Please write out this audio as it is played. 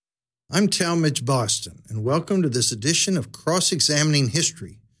I'm Talmage Boston, and welcome to this edition of Cross-Examining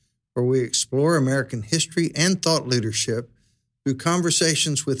History, where we explore American history and thought leadership through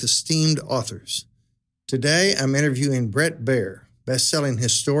conversations with esteemed authors. Today, I'm interviewing Bret Baier, best-selling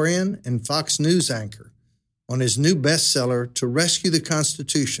historian and Fox News anchor, on his new bestseller, To Rescue the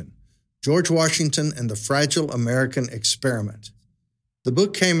Constitution, George Washington and the Fragile American Experiment. The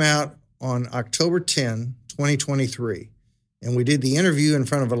book came out on October 10, 2023, and we did the interview in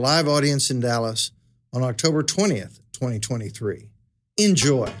front of a live audience in Dallas on October 20th, 2023.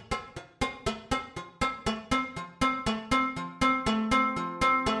 Enjoy.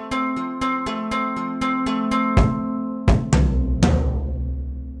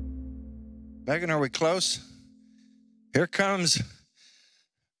 Megan, are we close? Here comes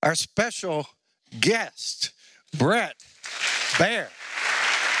our special guest, Bret Baier.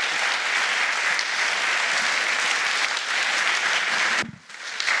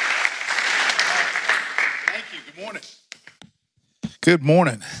 Good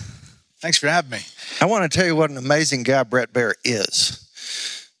morning. Thanks for having me. I want to tell you what an amazing guy Bret Baier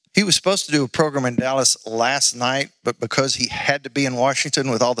is. He was supposed to do a program in Dallas last night, but because he had to be in Washington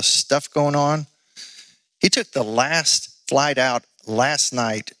with all the stuff going on, he took the last flight out last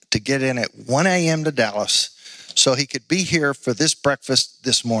night to get in at 1 a.m. to Dallas so he could be here for this breakfast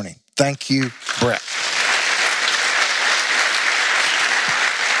this morning. Thank you, Bret.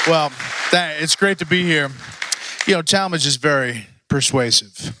 Well, it's great to be here. You know, Talmage is very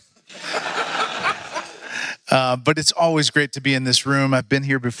persuasive. But it's always great to be in this room. I've been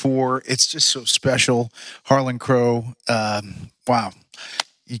here before. It's just so special. Harlan Crow, wow,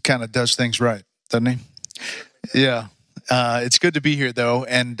 he kind of does things right, doesn't he? Yeah. It's good to be here, though.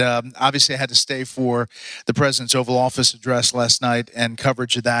 And obviously I had to stay for the President's Oval Office address last night and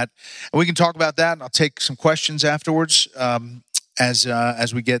coverage of that. And we can talk about that, and I'll take some questions afterwards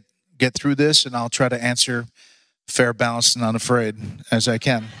as we get through this, and I'll try to answer fair, balanced, and unafraid as I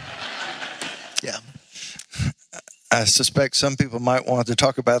can. Yeah. I suspect some people might want to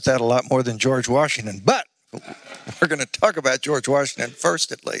talk about that a lot more than George Washington, but we're going to talk about George Washington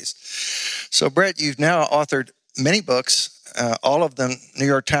first, at least. So, Bret, you've now authored many books, all of them New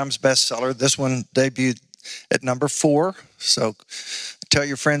York Times bestseller. This one debuted at number 4, so tell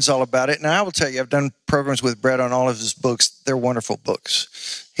your friends all about it. Now, I will tell you, I've done programs with Bret on all of his books. They're wonderful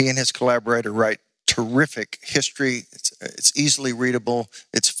books. He and his collaborator write terrific history. It's easily readable.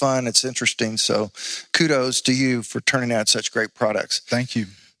 It's fun. It's interesting. So kudos to you for turning out such great products. Thank you.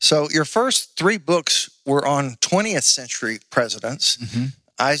 So your first 3 books were on 20th century presidents,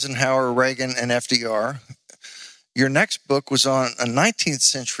 Eisenhower, Reagan, and FDR. Your next book was on a 19th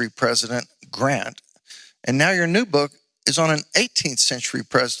century president, Grant. And now your new book is on an 18th century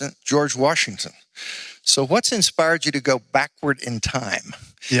president, George Washington. So what's inspired you to go backward in time?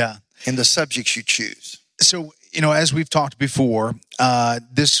 Yeah. In the subjects you choose? So, you know, as we've talked before,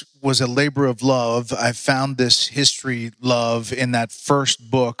 this was a labor of love. I found this history love in that first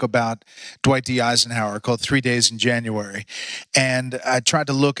book about Dwight D. Eisenhower called 3 Days in January. And I tried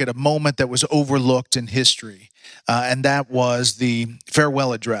to look at a moment that was overlooked in history, and that was the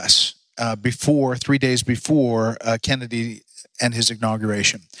farewell address 3 days before Kennedy and his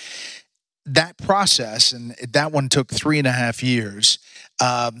inauguration. That process, and that one took 3.5 years,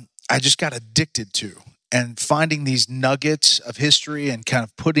 I just got addicted to, and finding these nuggets of history and kind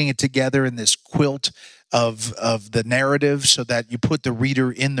of putting it together in this quilt of the narrative so that you put the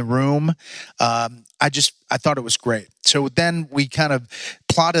reader in the room. I thought it was great. So then we kind of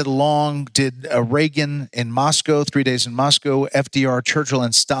plodded along, did Reagan in Moscow, 3 days in Moscow, FDR, Churchill,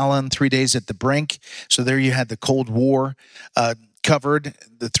 and Stalin, 3 days at the brink. So there you had the Cold War covered.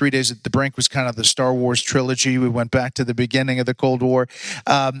 The 3 days at the brink was kind of the Star Wars trilogy. We went back to the beginning of the Cold War.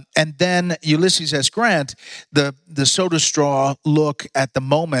 And then Ulysses S. Grant, the soda straw look at the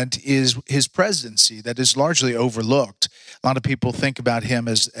moment is his presidency that is largely overlooked. A lot of people think about him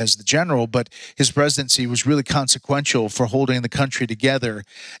as the general, but his presidency was really consequential for holding the country together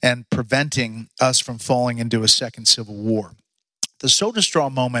and preventing us from falling into a second civil war. The soda straw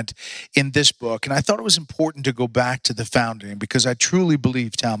moment in this book, and I thought it was important to go back to the founding because I truly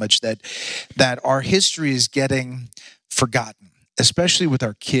believe, Talmage, that our history is getting forgotten, especially with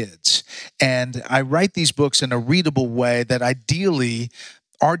our kids. And I write these books in a readable way that ideally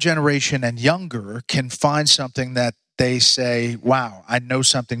our generation and younger can find something that they say, wow, I know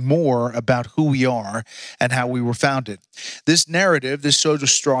something more about who we are and how we were founded. This narrative, this soda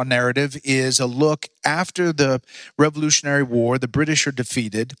straw narrative, is a look after the Revolutionary War, the British are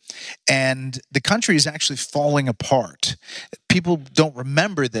defeated, and the country is actually falling apart. People don't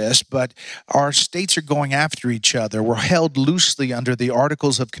remember this, but our states are going after each other. We're held loosely under the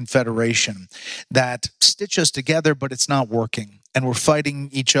Articles of Confederation that stitch us together, but it's not working. And we're fighting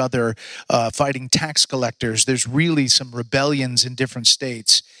each other, fighting tax collectors. There's really some rebellions in different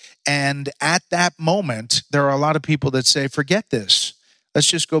states. And at that moment, there are a lot of people that say, forget this. Let's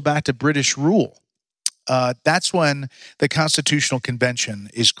just go back to British rule. That's when the Constitutional Convention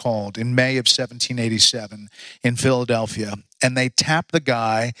is called in May of 1787 in Philadelphia. And they tap the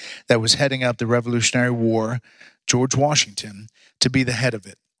guy that was heading up the Revolutionary War, George Washington, to be the head of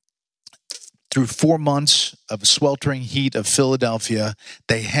it. Through 4 months of sweltering heat of Philadelphia,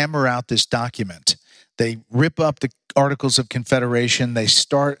 they hammer out this document. They rip up the Articles of Confederation, they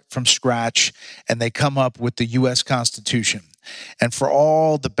start from scratch, and they come up with the U.S. Constitution. And for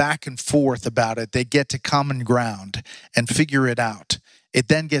all the back and forth about it, they get to common ground and figure it out. It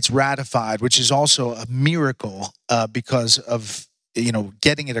then gets ratified, which is also a miracle because of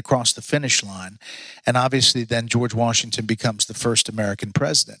getting it across the finish line. And obviously then George Washington becomes the first American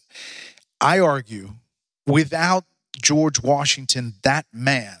president. I argue, without George Washington, that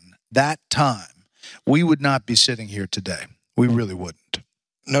man, that time, we would not be sitting here today. We really wouldn't.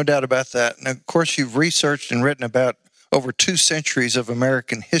 No doubt about that. And of course, you've researched and written about over 2 centuries of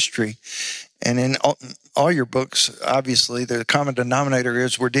American history. And in all your books, obviously, the common denominator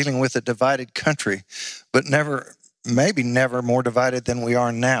is we're dealing with a divided country, but maybe never more divided than we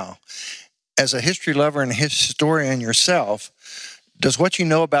are now. As a history lover and historian yourself, does what you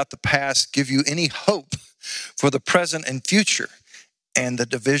know about the past give you any hope for the present and future and the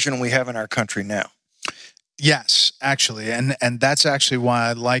division we have in our country now? Yes, actually. And that's actually why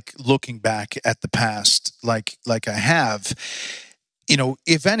I like looking back at the past like I have.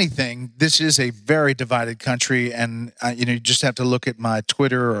 If anything, this is a very divided country, and you just have to look at my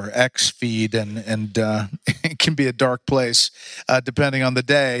Twitter or X feed, and it can be a dark place depending on the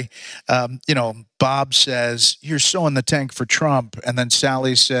day. Bob says, "You're so in the tank for Trump," and then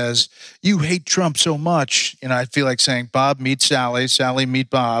Sally says, "You hate Trump so much." I feel like saying, "Bob, meet Sally. Sally, meet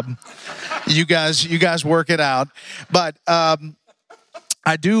Bob. You guys work it out." But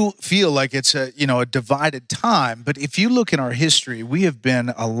I do feel like it's a divided time, but if you look in our history, we have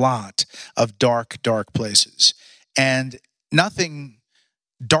been a lot of dark places, and nothing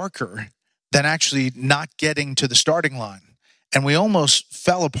darker than actually not getting to the starting line. And we almost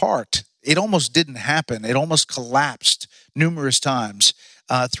fell apart. It almost didn't happen. It almost collapsed numerous times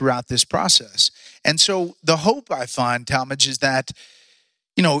throughout this process. And so the hope I find, Talmage, is that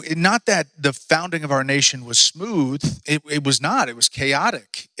not that the founding of our nation was smooth. It was not. It was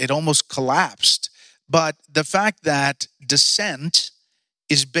chaotic. It almost collapsed. But the fact that dissent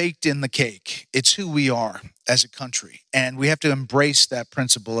is baked in the cake. It's who we are as a country. And we have to embrace that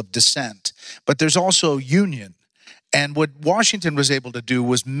principle of dissent. But there's also union. And what Washington was able to do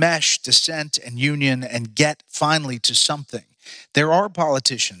was mesh dissent and union and get finally to something. There are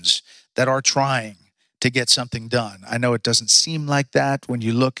politicians that are trying to get something done. I know it doesn't seem like that when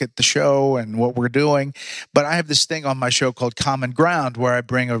you look at the show and what we're doing, but I have this thing on my show called Common Ground where I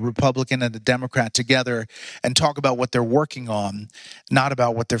bring a Republican and a Democrat together and talk about what they're working on, not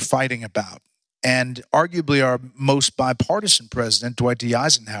about what they're fighting about. And arguably our most bipartisan president, Dwight D.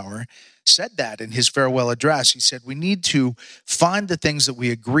 Eisenhower, said that in his farewell address. He said, we need to find the things that we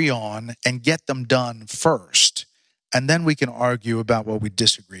agree on and get them done first, and then we can argue about what we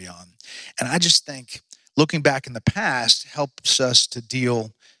disagree on. And I just think looking back in the past helps us to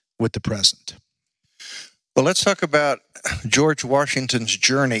deal with the present. Well, let's talk about George Washington's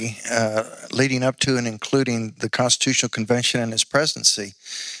journey leading up to and including the Constitutional Convention and his presidency.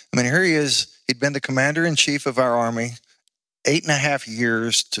 I mean, here he is. He'd been the commander-in-chief of our army 8.5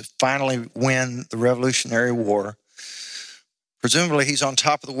 years to finally win the Revolutionary War. Presumably, he's on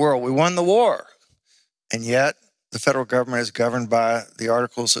top of the world. We won the war. And yet, the federal government is governed by the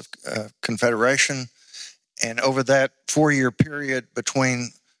Articles of Confederation. And over that 4-year period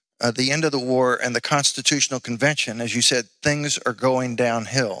between the end of the war and the Constitutional Convention, as you said, things are going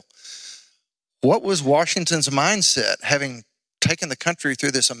downhill. What was Washington's mindset, having taken the country through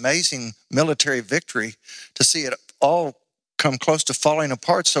this amazing military victory, to see it all come close to falling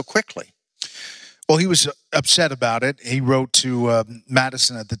apart so quickly? Well, he was upset about it. He wrote to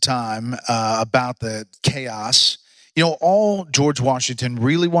Madison at the time about the chaos. All George Washington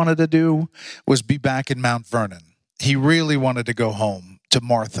really wanted to do was be back in Mount Vernon. He really wanted to go home to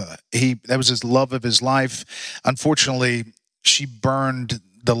Martha. That was his love of his life. Unfortunately, she burned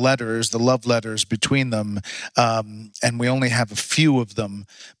the letters, the love letters between them, and we only have a few of them,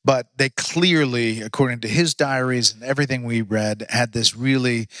 but they clearly, according to his diaries and everything we read, had this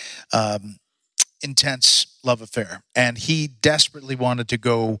really intense love affair. And he desperately wanted to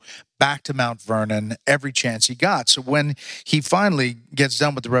go back to Mount Vernon every chance he got. So when he finally gets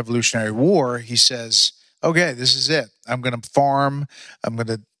done with the Revolutionary War, he says, okay, this is it. I'm going to farm. I'm going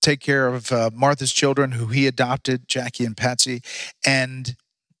to take care of Martha's children, who he adopted, Jackie and Patsy, and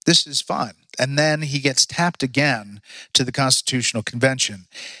this is fine. And then he gets tapped again to the Constitutional Convention,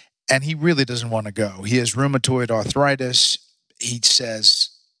 and he really doesn't want to go. He has rheumatoid arthritis. He says,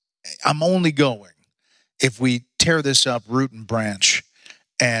 I'm only going if we tear this up root and branch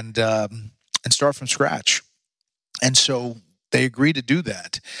and start from scratch. And so they agree to do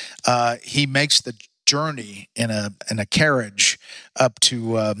that. He makes the journey in a carriage up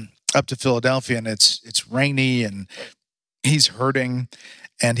to Philadelphia, and it's rainy and he's hurting,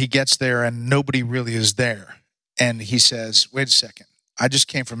 and he gets there and nobody really is there. And he says, wait a second, I just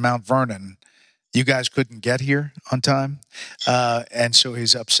came from Mount Vernon. You guys couldn't get here on time. And so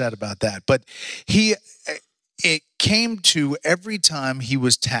he's upset about that. But it came to every time he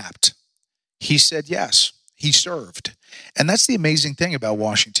was tapped, he said yes. He served. And that's the amazing thing about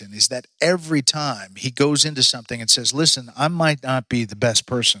Washington, is that every time he goes into something and says, listen, I might not be the best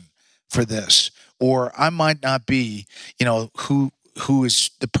person for this, or I might not be, who is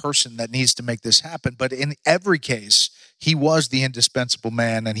the person that needs to make this happen. But in every case, he was the indispensable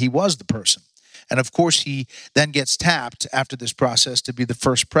man, and he was the person. And of course, he then gets tapped after this process to be the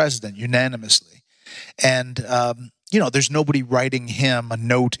first president unanimously. And, there's nobody writing him a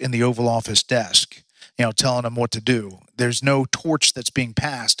note in the Oval Office desk, telling him what to do. There's no torch that's being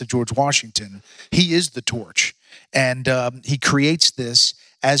passed to George Washington. He is the torch. And he creates this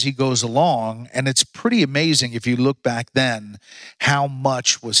as he goes along. And it's pretty amazing, if you look back then, how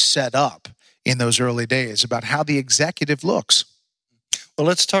much was set up in those early days about how the executive looks. Well,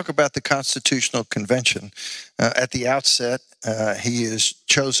 let's talk about the Constitutional Convention. At the outset, he is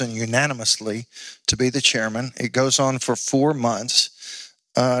chosen unanimously to be the chairman. It goes on for 4 months.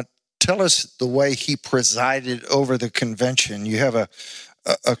 Tell us the way he presided over the convention. You have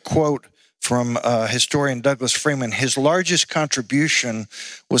a quote from historian Douglas Freeman. His largest contribution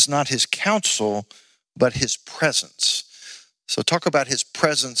was not his counsel, but his presence. So talk about his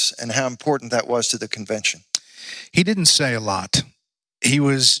presence and how important that was to the convention. He didn't say a lot. He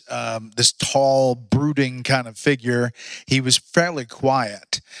was this tall, brooding kind of figure. He was fairly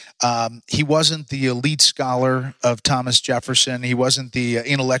quiet. He wasn't the elite scholar of Thomas Jefferson. He wasn't the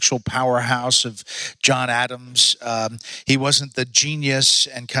intellectual powerhouse of John Adams. He wasn't the genius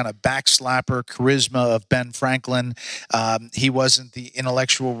and kind of backslapper charisma of Ben Franklin. He wasn't the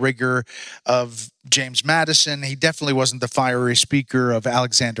intellectual rigor of James Madison. He definitely wasn't the fiery speaker of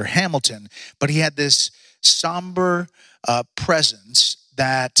Alexander Hamilton. But he had this somber presence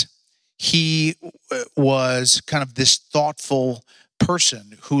that he was kind of this thoughtful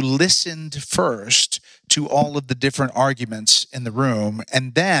person who listened first to all of the different arguments in the room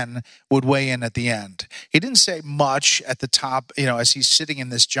and then would weigh in at the end. He didn't say much at the top, as he's sitting in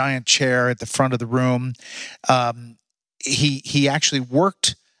this giant chair at the front of the room. He actually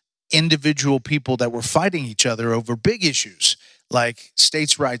worked individual people that were fighting each other over big issues like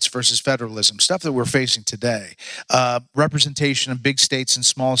states' rights versus federalism, stuff that we're facing today, representation of big states and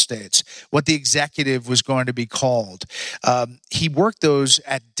small states, what the executive was going to be called. He worked those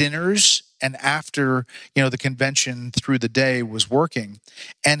at dinners and after, the convention through the day was working.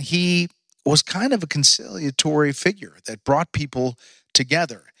 And he was kind of a conciliatory figure that brought people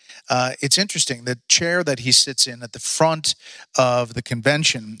together. It's interesting, the chair that he sits in at the front of the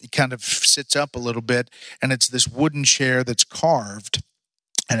convention, he kind of sits up a little bit, and it's this wooden chair that's carved,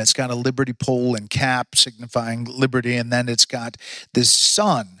 and it's got a liberty pole and cap signifying liberty, and then it's got this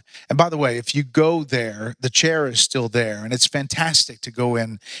sun. And by the way, if you go there, the chair is still there, and it's fantastic to go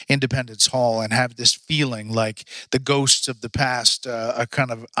in Independence Hall and have this feeling like the ghosts of the past are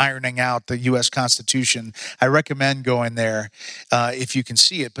kind of ironing out the U.S. Constitution. I recommend going there if you can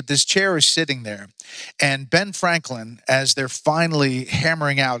see it. But this chair is sitting there. And Ben Franklin, as they're finally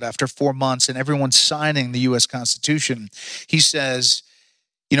hammering out after 4 months and everyone's signing the U.S. Constitution, he says,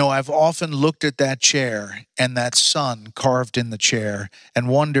 I've often looked at that chair and that sun carved in the chair and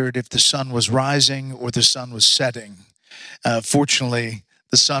wondered if the sun was rising or the sun was setting. Fortunately,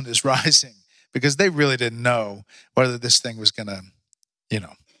 the sun is rising because they really didn't know whether this thing was going to,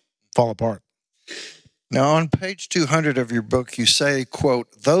 fall apart. Now, on page 200 of your book, you say,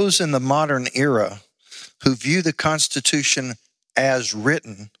 quote, those in the modern era who view the Constitution as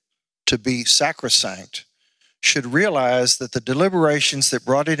written to be sacrosanct should realize that the deliberations that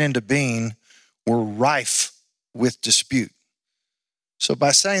brought it into being were rife with dispute. So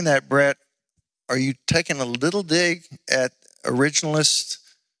by saying that, Bret, are you taking a little dig at originalists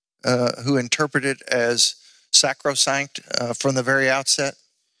who interpret it as sacrosanct from the very outset?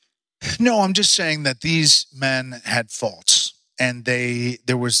 No, I'm just saying that these men had faults, and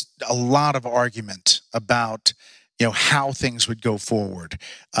there was a lot of argument about how things would go forward,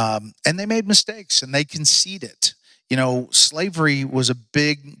 and they made mistakes, and they conceded. Slavery was a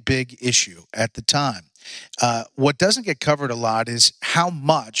big issue at the time. What doesn't get covered a lot is how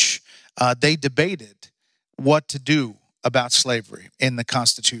much they debated what to do about slavery in the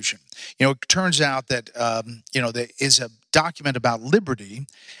Constitution. It turns out that there is a document about liberty,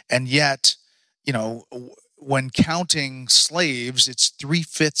 and yet, when counting slaves, it's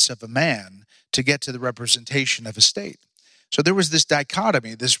 3/5 of a man to get to the representation of a state. So there was this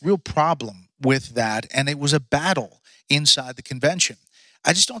dichotomy, this real problem with that, and it was a battle inside the convention.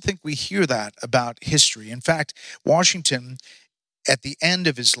 I just don't think we hear that about history. In fact, Washington, at the end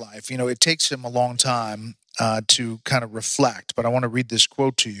of his life, it takes him a long time to kind of reflect, but I want to read this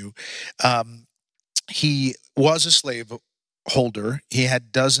quote to you. He was a slave holder. He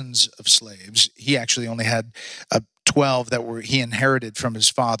had dozens of slaves. He actually only had 12 that he inherited from his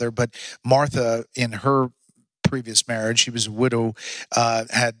father, but Martha, in her previous marriage, she was a widow,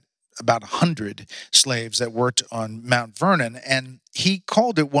 had about 100 slaves that worked on Mount Vernon, and he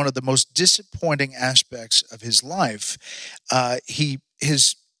called it one of the most disappointing aspects of his life.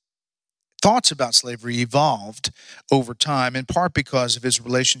 His thoughts about slavery evolved over time, in part because of his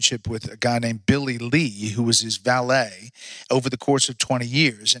relationship with a guy named Billy Lee, who was his valet, over the course of 20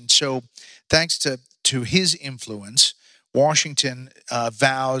 years. And so, thanks to his influence, Washington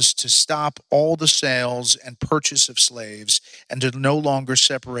vows to stop all the sales and purchase of slaves and to no longer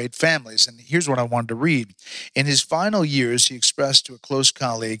separate families. And here's what I wanted to read. In his final years, he expressed to a close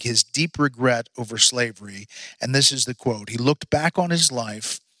colleague his deep regret over slavery. And this is the quote. He looked back on his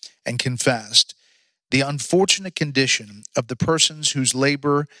life and confessed, "The unfortunate condition of the persons whose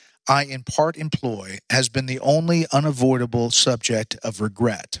labor I in part employ has been the only unavoidable subject of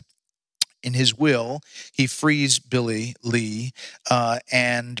regret." In his will, he frees Billy Lee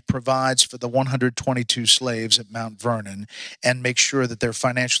and provides for the 122 slaves at Mount Vernon and makes sure that they're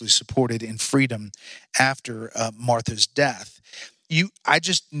financially supported in freedom after Martha's death. I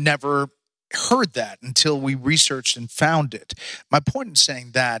just never heard that until we researched and found it. My point in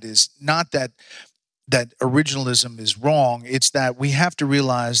saying that is not that originalism is wrong. It's that we have to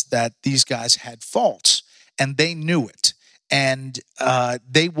realize that these guys had faults, and they knew it. And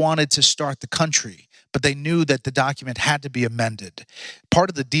they wanted to start the country, but they knew that the document had to be amended. Part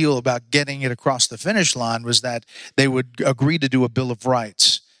of the deal about getting it across the finish line was that they would agree to do a Bill of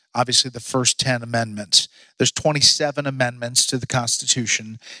Rights, obviously the first 10 amendments. There's 27 amendments to the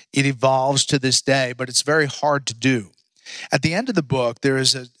Constitution. It evolves to this day, but it's very hard to do. At the end of the book, there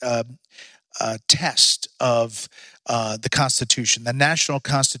is a test of the Constitution. The National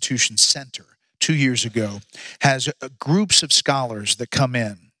Constitution Center, 2 years ago, has groups of scholars that come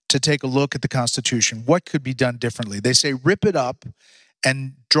in to take a look at the Constitution. What could be done differently? They say, rip it up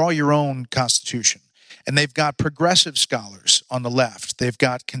and draw your own Constitution. And they've got progressive scholars on the left. They've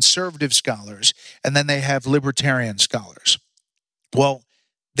got conservative scholars. And then they have libertarian scholars. Well,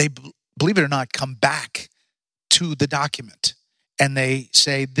 they, believe it or not, come back to the document. And they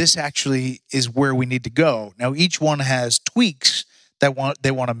say, this actually is where we need to go. Now, each one has tweaks that they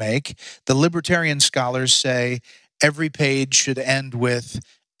want to make. The libertarian scholars say every page should end with,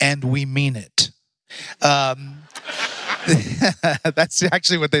 "and we mean it." That's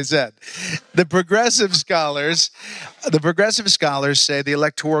actually what they said. The progressive scholars say the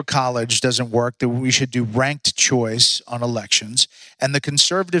Electoral College doesn't work, that we should do ranked choice on elections. And the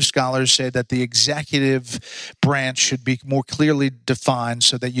conservative scholars say that the executive branch should be more clearly defined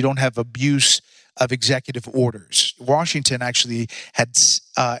so that you don't have abuse of executive orders. Washington actually had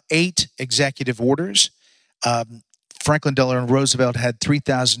 8 executive orders. Franklin Delano Roosevelt had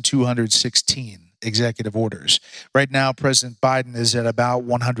 3,216 executive orders. Right now, President Biden is at about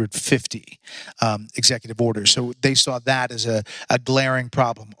 150 executive orders. So they saw that as a glaring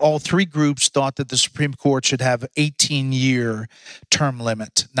problem. All 3 groups thought that the Supreme Court should have 18-year term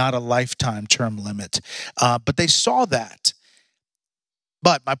limit, not a lifetime term limit. But they saw that.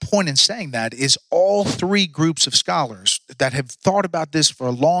 But my point in saying that is all 3 groups of scholars that have thought about this for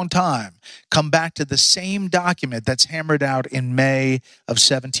a long time come back to the same document that's hammered out in May of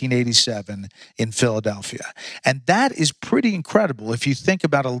 1787 in Philadelphia. And that is pretty incredible if you think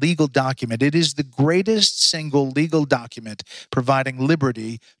about a legal document. It is the greatest single legal document providing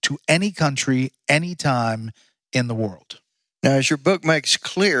liberty to any country, anytime, in the world. Now, as your book makes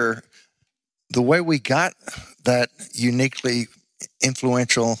clear, the way we got that uniquely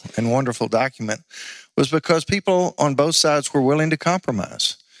influential and wonderful document was because people on both sides were willing to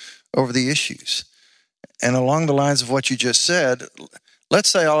compromise over the issues. And along the lines of what you just said, let's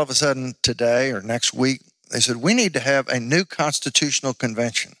say all of a sudden today or next week, they said, we need to have a new constitutional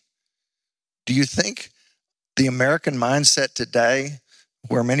convention. Do you think the American mindset today,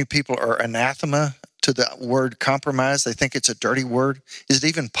 where many people are anathema to the word compromise, they think it's a dirty word, is it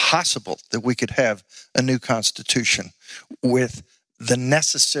even possible that we could have a new constitution with the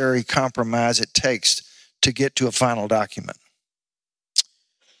necessary compromise it takes to get to a final document?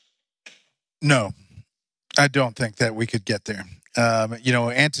 No, I don't think that we could get there.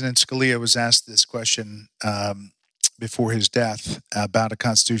 Antonin Scalia was asked this question before his death about a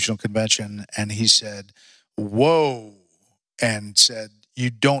constitutional convention, and he said, whoa, and said, you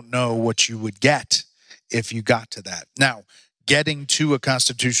don't know what you would get if you got to that. Now, getting to a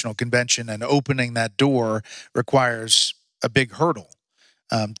constitutional convention and opening that door requires a big hurdle,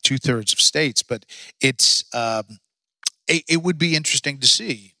 2/3 of states, but it would be interesting to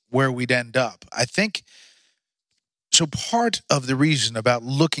see where we'd end up. I think, so part of the reason about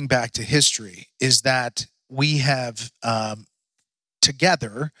looking back to history is that we have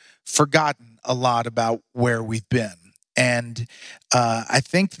together forgotten a lot about where we've been. And I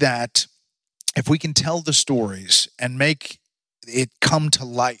think that if we can tell the stories and make it come to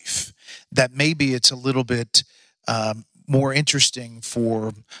life, that maybe it's a little bit more interesting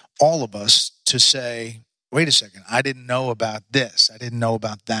for all of us to say, wait a second, I didn't know about this. I didn't know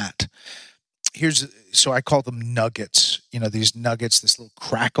about that. So I call them nuggets, these nuggets, this little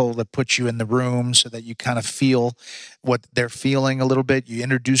crackle that puts you in the room so that you kind of feel what they're feeling a little bit. You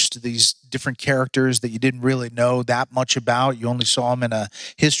introduced to these different characters that you didn't really know that much about. You only saw them in a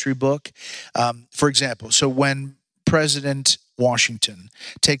history book. For example, so when President Washington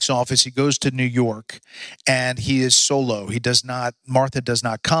takes office, he goes to New York and he is solo. Martha does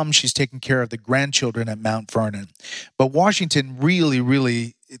not come. She's taking care of the grandchildren at Mount Vernon. But Washington really,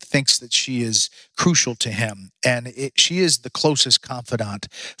 really thinks that she is crucial to him, and she is the closest confidant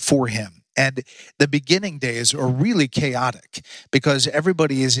for him. And the beginning days are really chaotic because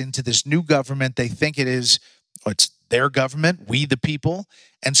everybody is into this new government. They think it's their government, we the people.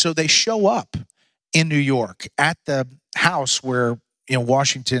 And so they show up in New York at the house where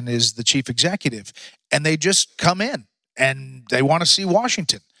Washington is the chief executive, and they just come in and they want to see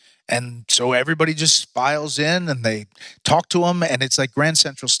Washington. And so everybody just files in and they talk to him, and it's like Grand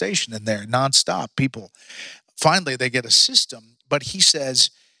Central Station in there, nonstop people. Finally, they get a system, but he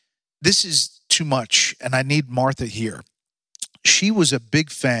says, this is too much, and I need Martha here. She was a big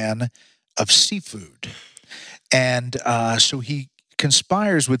fan of seafood, and so he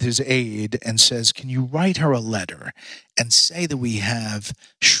conspires with his aide and says, can you write her a letter and say that we have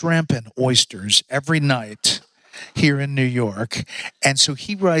shrimp and oysters every night here in New York? And so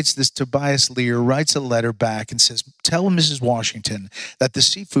he writes this, Tobias Lear writes a letter back and says, tell Mrs. Washington that the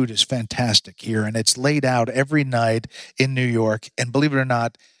seafood is fantastic here and it's laid out every night in New York. And believe it or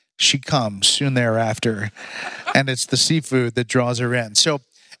not, she comes soon thereafter, and it's the seafood that draws her in. So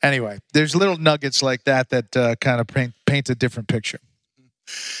anyway, there's little nuggets like that kind of paint a different picture.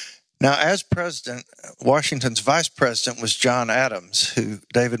 Now, as president, Washington's vice president was John Adams, who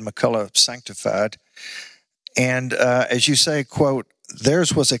David McCullough sanctified. And as you say, quote,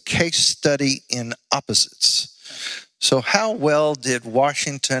 theirs was a case study in opposites. So how well did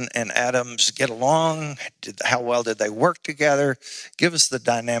Washington and Adams get along? How well did they work together? Give us the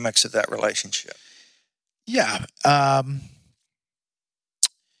dynamics of that relationship. Yeah.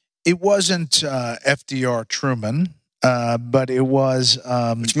 It wasn't FDR Truman, but it was...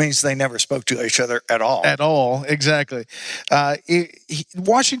 which means they never spoke to each other at all. At all, exactly.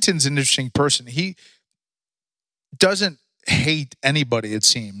 Washington's an interesting person. He doesn't hate anybody, it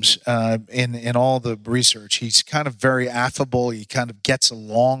seems, in all the research. He's kind of very affable. He kind of gets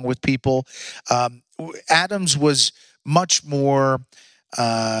along with people. Adams was much more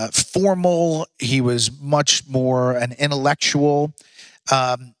formal. He was much more an intellectual.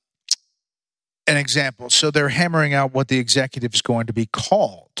 An example. So they're hammering out what the executive is going to be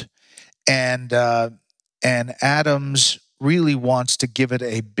called. And Adams really wants to give it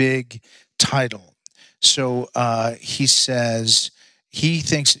a big title. So he says he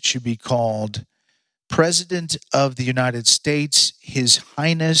thinks it should be called President of the United States, His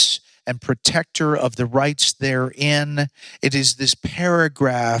Highness, and Protector of the Rights Therein. It is this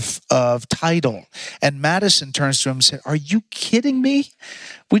paragraph of title. And Madison turns to him and said, are you kidding me?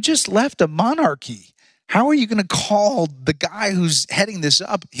 We just left a monarchy. How are you going to call the guy who's heading this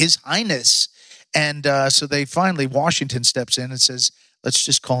up His Highness? And so Washington steps in and says, let's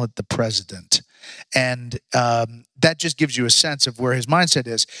just call it the president. And that just gives you a sense of where his mindset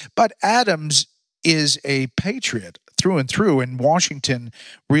is. But Adams is a patriot through and through, and Washington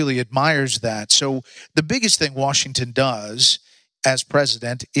really admires that. So the biggest thing Washington does as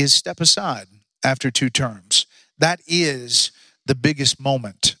president is step aside after 2 terms. That is the biggest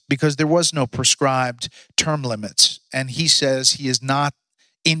moment because there was no prescribed term limits. And he says he is not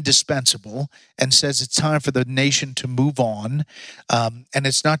indispensable and says it's time for the nation to move on. And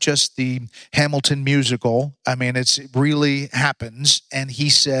it's not just the Hamilton musical. I mean, it really happens. And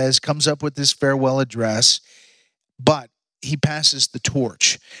he comes up with this farewell address, but he passes the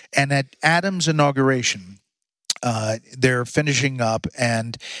torch. And at Adams' inauguration, they're finishing up,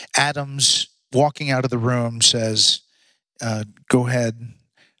 and Adams, walking out of the room, says, go ahead.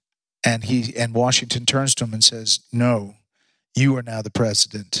 And Washington turns to him and says, no, you are now the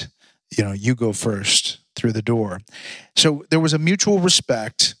president. You go first through the door. So there was a mutual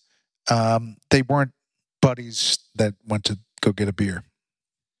respect. They weren't buddies that went to go get a beer.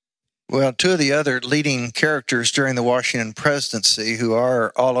 Well, 2 of the other leading characters during the Washington presidency who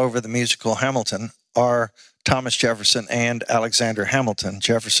are all over the musical Hamilton are Thomas Jefferson and Alexander Hamilton.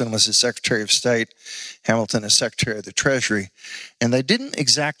 Jefferson was his Secretary of State, Hamilton is Secretary of the Treasury, and they didn't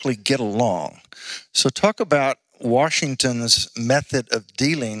exactly get along. So talk about Washington's method of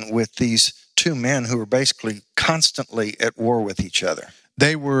dealing with these 2 men who were basically constantly at war with each other.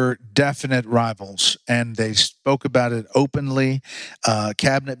 They were definite rivals, and they spoke about it openly.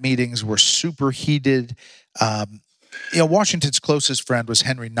 Cabinet meetings were super heated. Washington's closest friend was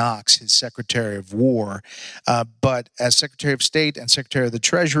Henry Knox, his Secretary of War. But as Secretary of State and Secretary of the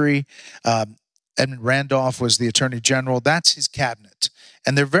Treasury, Edmund Randolph was the Attorney General. That's his cabinet.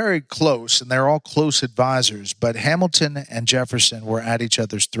 And they're very close, and they're all close advisors. But Hamilton and Jefferson were at each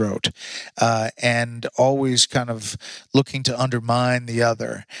other's throat and always kind of looking to undermine the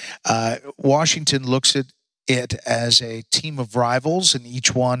other. Washington looks at it as a team of rivals, and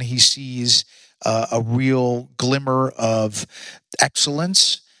each one he sees a real glimmer of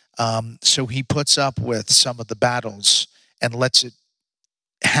excellence. So he puts up with some of the battles and lets it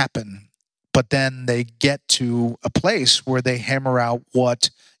happen. But then they get to a place where they hammer out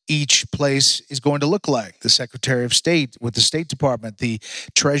what each place is going to look like. The Secretary of State with the State Department, the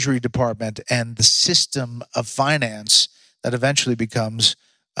Treasury Department, and the system of finance that eventually becomes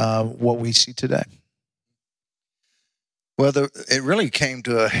what we see today. Well, it really came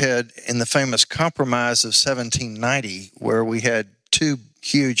to a head in the famous Compromise of 1790, where we had 2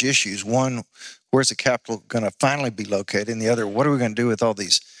 huge issues. One, where's the capital going to finally be located? And the other, what are we going to do with all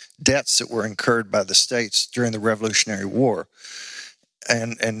these debts that were incurred by the states during the Revolutionary War?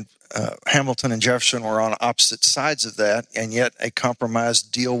 And Hamilton and Jefferson were on opposite sides of that, and yet a compromise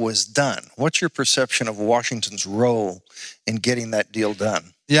deal was done. What's your perception of Washington's role in getting that deal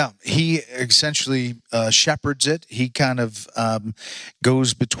done? Yeah, he essentially shepherds it. He kind of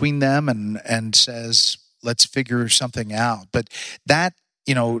goes between them and says, let's figure something out. But that,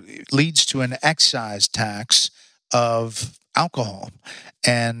 leads to an excise tax of alcohol.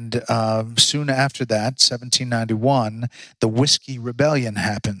 And soon after that, 1791, the Whiskey Rebellion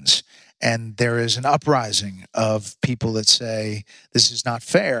happens. And there is an uprising of people that say, this is not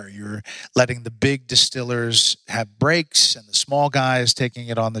fair. You're letting the big distillers have breaks and the small guys taking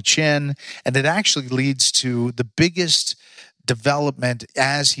it on the chin. And it actually leads to the biggest development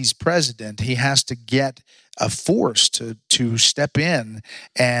as he's president. He has to get a force to step in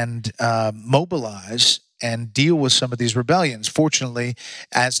and mobilize and deal with some of these rebellions. Fortunately,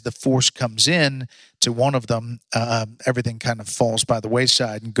 as the force comes in to one of them, everything kind of falls by the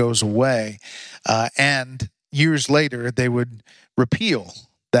wayside and goes away. And years later, they would repeal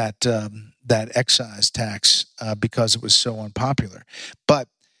that excise tax because it was so unpopular. But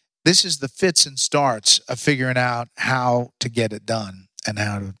this is the fits and starts of figuring out how to get it done and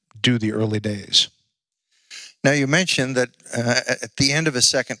how to do the early days. Now, you mentioned that at the end of his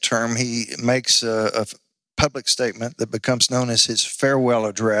second term, he makes a public statement that becomes known as his farewell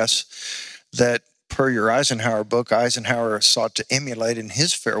address that, per your Eisenhower book, Eisenhower sought to emulate in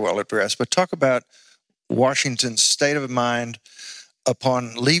his farewell address. But talk about Washington's state of mind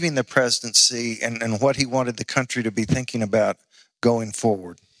upon leaving the presidency and what he wanted the country to be thinking about going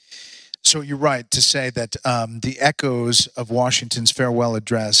forward. So you're right to say that the echoes of Washington's farewell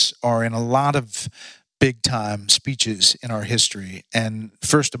address are in a lot of big-time speeches in our history. And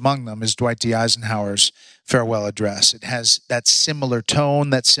first among them is Dwight D. Eisenhower's farewell address. It has that similar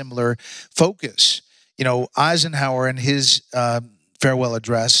tone, that similar focus. Eisenhower in his farewell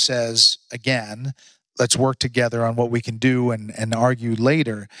address says, again, let's work together on what we can do and argue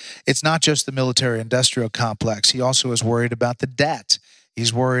later. It's not just the military-industrial complex. He also is worried about the debt.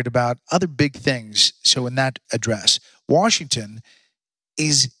 He's worried about other big things. So in that address, Washington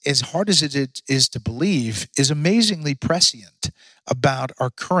is, as hard as it is to believe, is amazingly prescient about our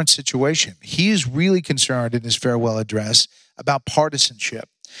current situation. He is really concerned in his farewell address about partisanship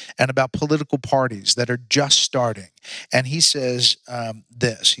and about political parties that are just starting. And he says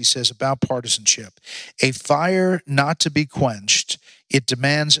this. He says about partisanship, a fire not to be quenched, it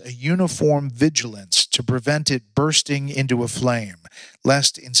demands a uniform vigilance to prevent it bursting into a flame,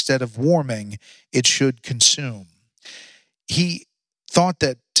 lest instead of warming, it should consume. He thought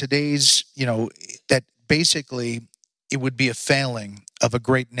that today's, that basically it would be a failing of a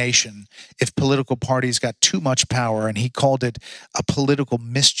great nation if political parties got too much power, and he called it a political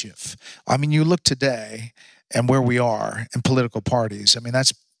mischief. I mean, you look today and where we are in political parties. I mean,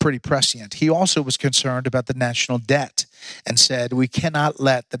 that's pretty prescient. He also was concerned about the national debt and said we cannot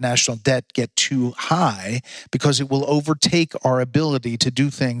let the national debt get too high because it will overtake our ability to do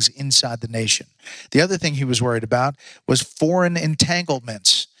things inside the nation. The other thing he was worried about was foreign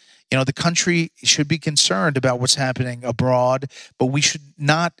entanglements. The country should be concerned about what's happening abroad, but we should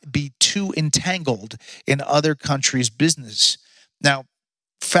not be too entangled in other countries' business. Now,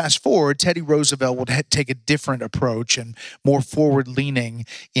 fast forward, Teddy Roosevelt would take a different approach and more forward-leaning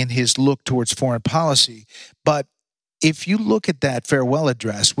in his look towards foreign policy. But if you look at that farewell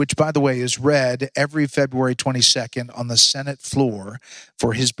address, which, by the way, is read every February 22nd on the Senate floor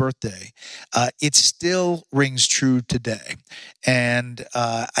for his birthday, it still rings true today. And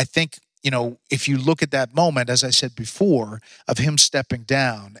I think, if you look at that moment, as I said before, of him stepping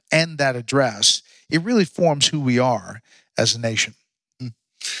down and that address, it really forms who we are as a nation.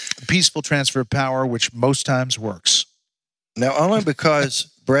 Peaceful transfer of power, which most times works. Now, only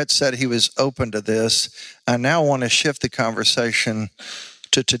because Bret said he was open to this, I now want to shift the conversation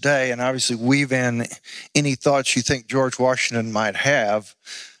to today and obviously weave in any thoughts you think George Washington might have.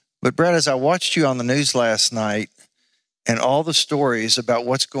 But Bret, as I watched you on the news last night and all the stories about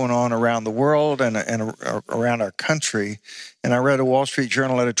what's going on around the world and around our country, and I read a Wall Street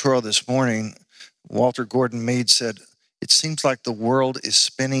Journal editorial this morning, Walter Gordon Mead said, "It seems like the world is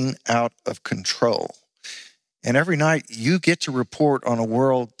spinning out of control." And every night you get to report on a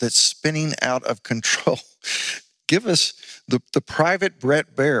world that's spinning out of control. Give us the private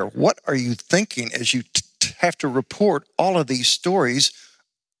Bret Baier. What are you thinking as you have to report all of these stories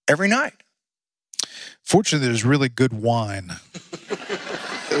every night? Fortunately, there's really good wine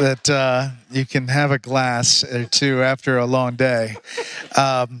that you can have a glass or two after a long day.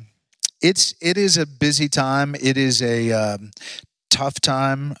 It is a busy time. It is a tough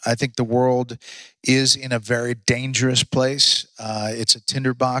time. I think the world is in a very dangerous place. It's a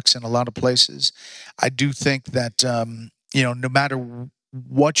tinderbox in a lot of places. I do think that, no matter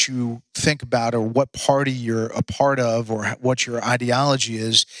what you think about or what party you're a part of or what your ideology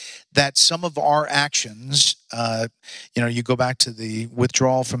is, that some of our actions, you go back to the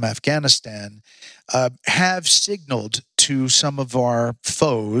withdrawal from Afghanistan, have signaled to some of our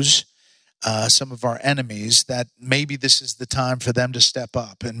foes, some of our enemies, that maybe this is the time for them to step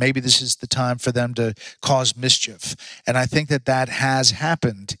up and maybe this is the time for them to cause mischief. And I think that has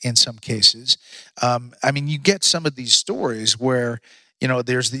happened in some cases. You get some of these stories where,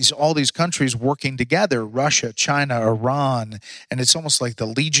 there's all these countries working together, Russia, China, Iran, and it's almost like the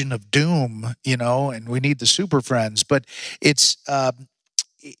Legion of Doom, and we need the super friends. But it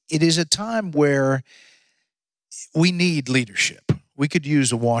is a time where we need leadership. We could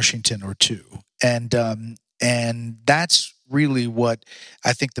use a Washington or two. And that's really what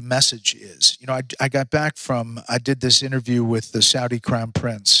I think the message is. I got back I did this interview with the Saudi Crown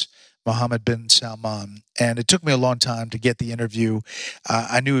Prince, Mohammed bin Salman, and it took me a long time to get the interview.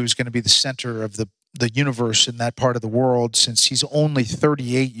 I knew he was going to be the center of the universe in that part of the world since he's only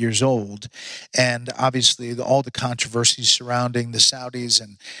 38 years old. And obviously all the controversies surrounding the Saudis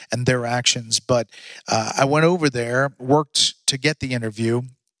and their actions. But I went over there, worked to get the interview,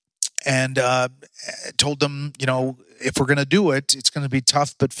 and told them, if we're going to do it, it's going to be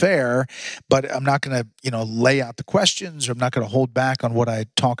tough but fair, but I'm not going to, lay out the questions, or I'm not going to hold back on what I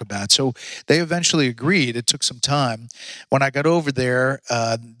talk about. So they eventually agreed. It took some time. When I got over there,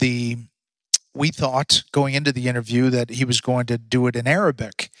 we thought going into the interview that he was going to do it in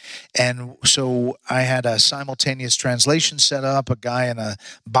Arabic. And so I had a simultaneous translation set up, a guy in a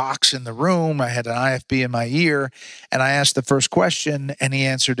box in the room. I had an IFB in my ear, and I asked the first question and he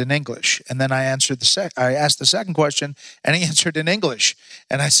answered in English. And then I asked the second question and he answered in English.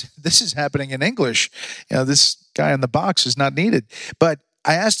 And I said, this is happening in English. This guy in the box is not needed. But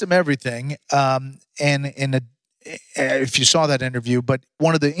I asked him everything, if you saw that interview, but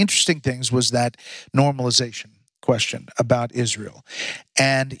one of the interesting things was that normalization question about Israel.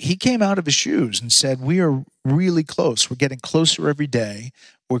 And he came out of his shoes and said, we are really close. We're getting closer every day.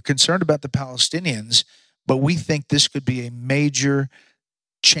 We're concerned about the Palestinians, but we think this could be a major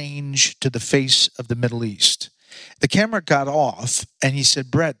change to the face of the Middle East. The camera got off and he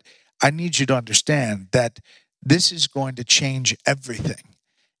said, Bret, I need you to understand that this is going to change everything.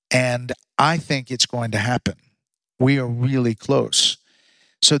 And I think it's going to happen. We are really close.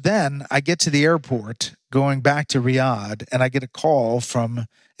 So then I get to the airport going back to Riyadh, and I get a call from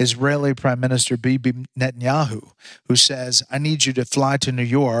Israeli Prime Minister Bibi Netanyahu, who says, I need you to fly to New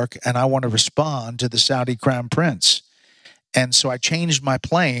York, and I want to respond to the Saudi Crown Prince. And so I changed my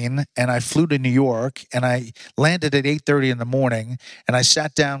plane, and I flew to New York, and I landed at 8:30 in the morning, and I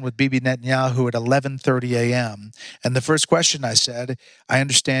sat down with Bibi Netanyahu at 11:30 a.m. And the first question I said, I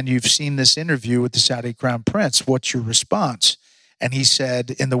understand you've seen this interview with the Saudi Crown Prince. What's your response? And he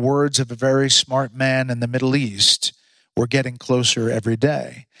said, in the words of a very smart man in the Middle East, we're getting closer every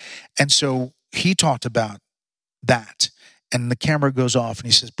day. And so he talked about that. And the camera goes off, and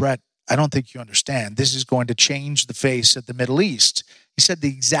he says, Bret, I don't think you understand. This is going to change the face of the Middle East. He said the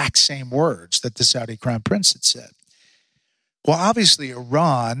exact same words that the Saudi Crown Prince had said. Well, obviously,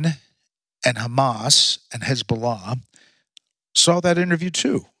 Iran and Hamas and Hezbollah saw that interview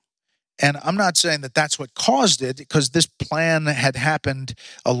too. And I'm not saying that that's what caused it, because this plan had happened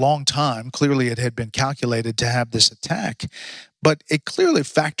a long time. Clearly, it had been calculated to have this attack. But it clearly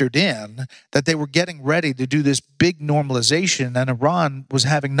factored in that they were getting ready to do this big normalization, and Iran was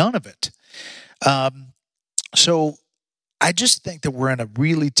having none of it. So I just think that we're in a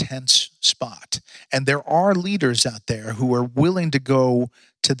really tense spot. And there are leaders out there who are willing to go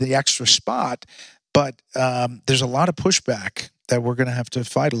to the extra spot, but there's a lot of pushback that we're going to have to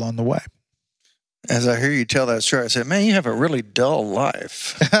fight along the way. As I hear you tell that story, I said, man, you have a really dull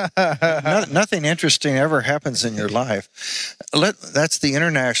life. Nothing interesting ever happens in your life. That's the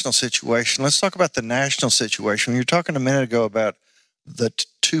international situation. Let's talk about the national situation. You were talking a minute ago about the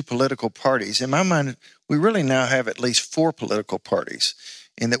two political parties. In my mind, we really now have at least four political parties,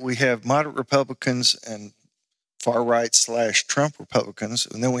 in that we have moderate Republicans and far-right / Trump Republicans,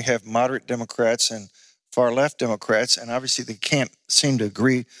 and then we have moderate Democrats and far-left Democrats, and obviously they can't seem to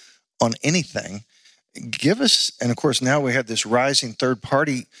agree on anything. Give us, and of course now we have this rising third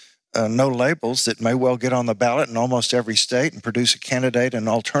party, no labels, that may well get on the ballot in almost every state and produce a candidate, an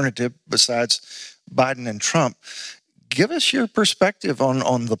alternative besides Biden and Trump. Give us your perspective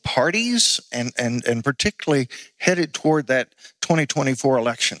on the parties and particularly headed toward that 2024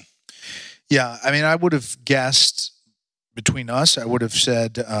 election. Yeah, I mean, I would have guessed between us, I would have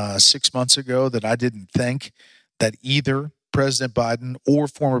said 6 months ago that I didn't think that either President Biden or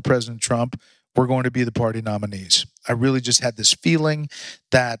former President Trump were going to be the party nominees. I really just had this feeling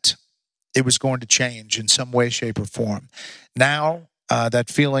that it was going to change in some way, shape, or form. Now, that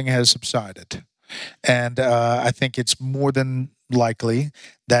feeling has subsided. And I think it's more than likely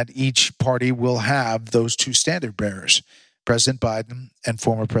that each party will have those two standard bearers, President Biden and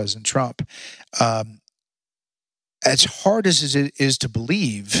former President Trump. As hard as it is to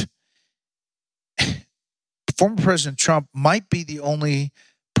believe, former President Trump might be the only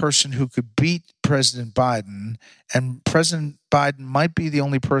person who could beat President Biden, and President Biden might be the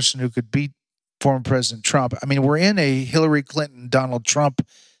only person who could beat former President Trump. I mean, we're in a Hillary Clinton, Donald Trump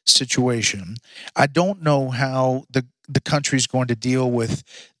situation. I don't know how the country is going to deal with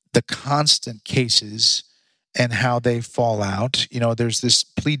the constant cases and how they fall out. You know, there's this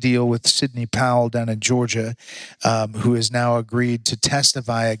plea deal with Sidney Powell down in Georgia, who has now agreed to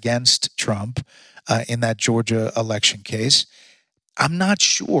testify against Trump in that Georgia election case. I'm not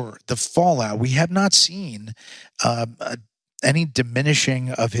sure the fallout. We have not seen any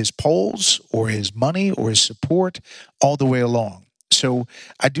diminishing of his polls or his money or his support all the way along. So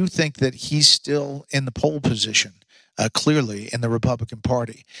I do think that he's still in the pole position, clearly, in the Republican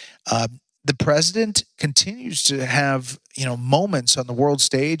Party. The president continues to have, moments on the world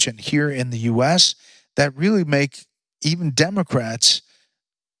stage and here in the U.S. that really make even Democrats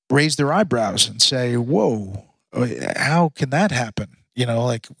raise their eyebrows and say, whoa, how can that happen?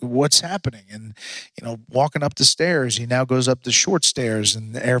 What's happening? And, walking up the stairs, he now goes up the short stairs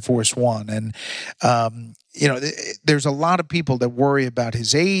in the Air Force One. And, there's a lot of people that worry about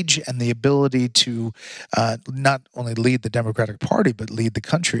his age and the ability to not only lead the Democratic Party, but lead the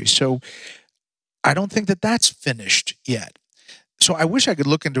country. So I don't think that that's finished yet. So I wish I could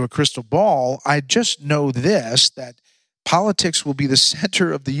look into a crystal ball. I just know this, that politics will be the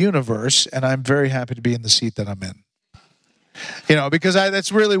center of the universe, and I'm very happy to be in the seat that I'm in. Because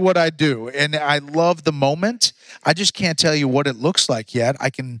that's really what I do. And I love the moment. I just can't tell you what it looks like yet. I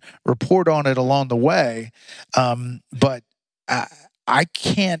can report on it along the way. But I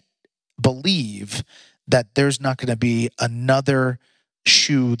can't believe that there's not going to be another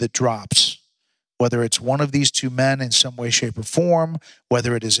shoe that drops, whether it's one of these two men in some way, shape, or form,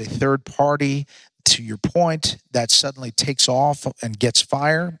 whether it is a third party, to your point, that suddenly takes off and gets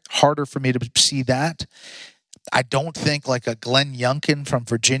fire. Harder for me to see that. I don't think like a Glenn Youngkin from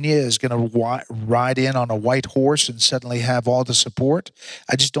Virginia is going to ride in on a white horse and suddenly have all the support.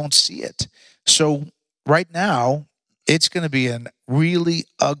 I just don't see it. So right now, it's going to be a really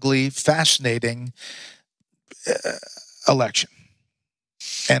ugly, fascinating election.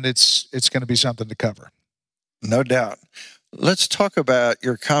 And it's going to be something to cover. No doubt. Let's talk about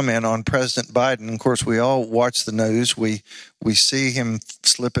your comment on President Biden. Of course, we all watch the news. We see him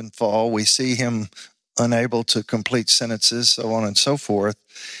slip and fall. We see him unable to complete sentences, so on and so forth.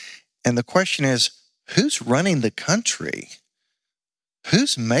 And the question is, who's running the country?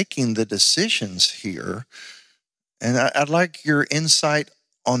 Who's making the decisions here? And I'd like your insight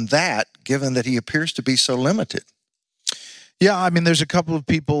on that, given that he appears to be so limited. Yeah, I mean, there's a couple of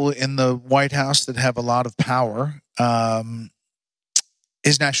people in the White House that have a lot of power.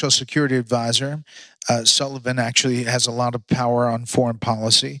 His national security advisor, Sullivan, actually has a lot of power on foreign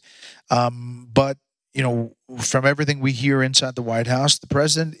policy. But, from everything we hear inside the White House, the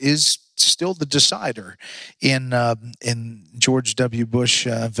president is still the decider in George W. Bush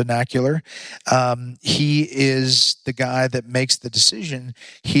vernacular. He is the guy that makes the decision.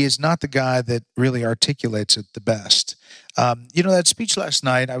 He is not the guy that really articulates it the best. That speech last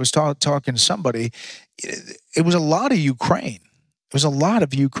night, I was talking to somebody, it was a lot of Ukraine. There was a lot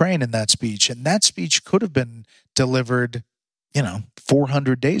of Ukraine in that speech, and that speech could have been delivered,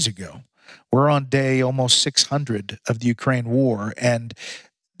 400 days ago. We're on day almost 600 of the Ukraine war, and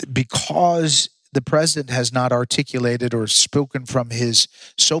because the president has not articulated or spoken from his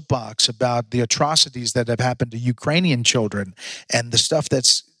soapbox about the atrocities that have happened to Ukrainian children and the stuff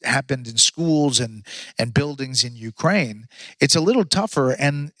that's happened in schools and buildings in Ukraine, it's a little tougher,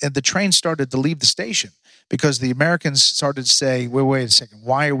 and the train started to leave the station. Because the Americans started to say, wait a second,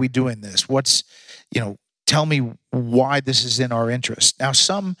 why are we doing this? Tell me why this is in our interest. Now,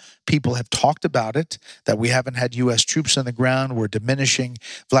 some people have talked about it, that we haven't had U.S. troops on the ground. We're diminishing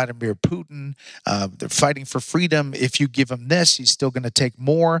Vladimir Putin. They're fighting for freedom. If you give him this, he's still going to take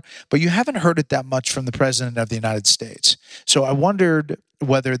more. But you haven't heard it that much from the president of the United States. So I wondered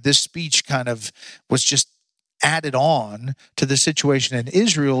whether this speech kind of was just added on to the situation in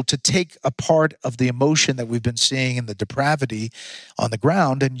Israel to take a part of the emotion that we've been seeing and the depravity on the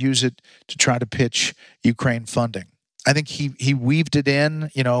ground and use it to try to pitch Ukraine funding. I think he weaved it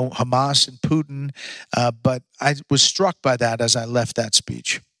in, Hamas and Putin, but I was struck by that as I left that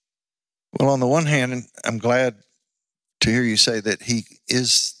speech. Well, on the one hand, I'm glad to hear you say that he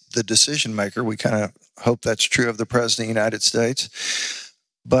is the decision maker. We kind of hope that's true of the President of the United States.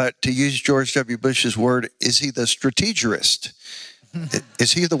 But to use George W. Bush's word, is he the strategist?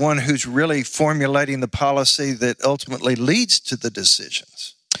 Is he the one who's really formulating the policy that ultimately leads to the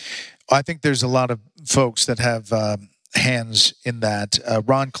decisions? I think there's a lot of folks that have hands in that.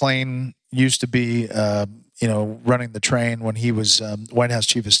 Ron Klain used to be, running the train when he was White House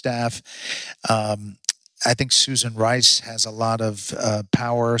Chief of Staff. I think Susan Rice has a lot of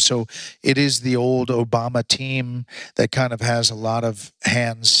power. So it is the old Obama team that kind of has a lot of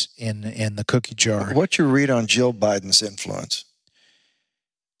hands in the cookie jar. What's your read on Jill Biden's influence?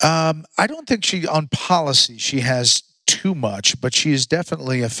 I don't think on policy she has too much, but she is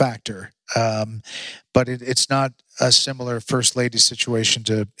definitely a factor. But it's not a similar first lady situation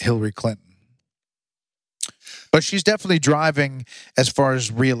to Hillary Clinton. But she's definitely driving as far as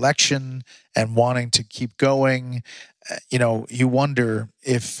re-election and wanting to keep going. You wonder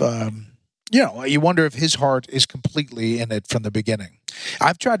if his heart is completely in it from the beginning.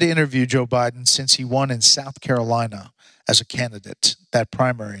 I've tried to interview Joe Biden since he won in South Carolina as a candidate, that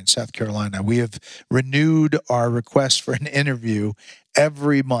primary in South Carolina. We have renewed our request for an interview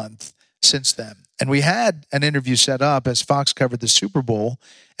every month since then. And we had an interview set up as Fox covered the Super Bowl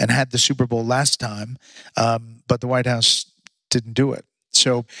and had the Super Bowl last time, but the White House didn't do it.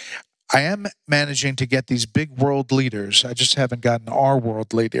 So I am managing to get these big world leaders. I just haven't gotten our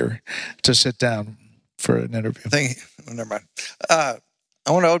world leader to sit down for an interview. Never mind. I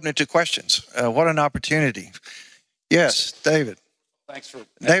want to open it to questions. What an opportunity. Yes, David.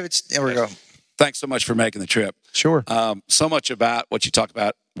 David, there we go. Thanks so much for making the trip. Sure. So much about what you talk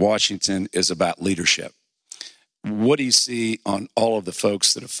about Washington is about leadership. What do you see on all of the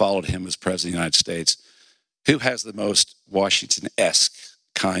folks that have followed him as president of the United States? Who has the most Washington-esque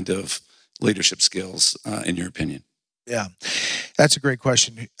kind of leadership skills, in your opinion? Yeah, that's a great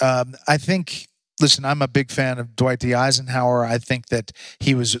question. I think, listen, I'm a big fan of Dwight D. Eisenhower. I think that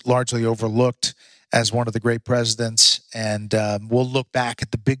he was largely overlooked as one of the great presidents, and we'll look back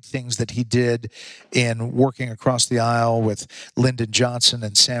at the big things that he did in working across the aisle with Lyndon Johnson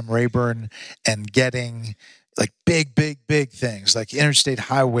and Sam Rayburn and getting like big things like interstate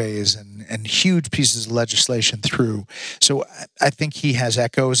highways and huge pieces of legislation through. So I think he has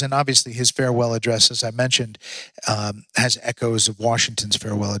echoes, and obviously his farewell address, as I mentioned, has echoes of Washington's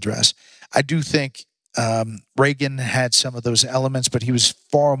farewell address. I do think Reagan had some of those elements, but he was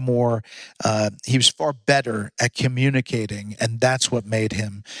far better at communicating, and that's what made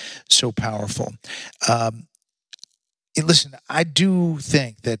him so powerful. Listen, I do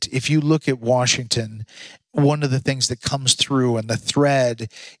think that if you look at Washington, one of the things that comes through and the thread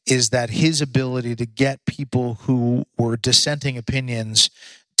is that his ability to get people who were dissenting opinions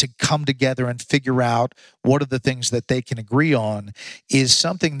to come together and figure out what are the things that they can agree on is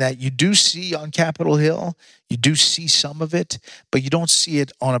something that you do see on Capitol Hill. You do see some of it, but you don't see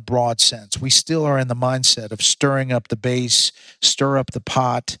it on a broad sense. We still are in the mindset of stirring up the base, stir up the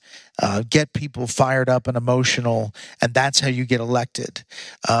pot, get people fired up and emotional, and that's how you get elected.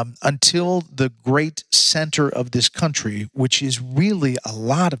 Until the great center of this country, which is really a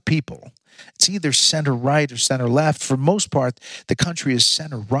lot of people, it's either center right or center left. For most part, the country is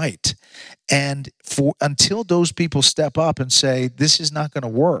center right. And until those people step up and say, this is not going to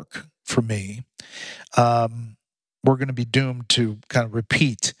work for me, we're going to be doomed to kind of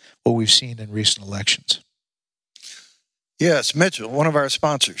repeat what we've seen in recent elections. Yes, Mitchell, one of our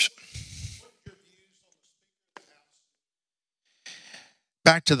sponsors.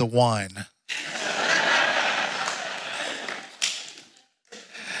 Back to the wine.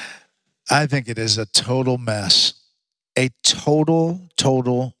 I think it is a total mess. A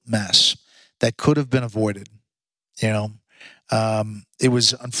total mess that could have been avoided. It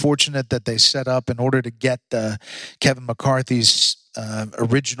was unfortunate that they set up in order to get Kevin McCarthy's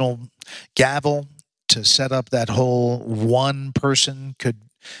original gavel to set up that whole one person could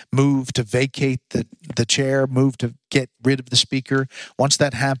move to vacate the chair, move to get rid of the speaker. Once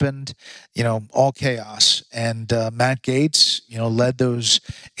that happened, all chaos. And Matt Gaetz, led those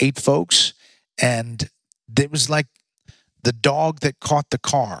 8 folks, and it was like the dog that caught the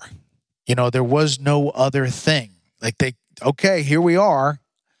car. There was no other thing. Like okay, here we are.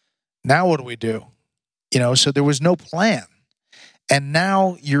 Now what do we do? So there was no plan. And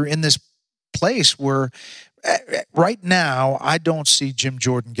now you're in this place where right now, I don't see Jim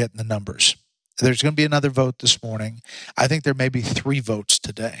Jordan getting the numbers. There's going to be another vote this morning. I think there may be 3 votes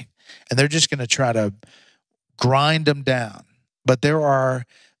today. And they're just going to try to grind them down. But there are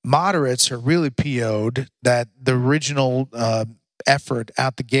moderates who are really PO'd that the original effort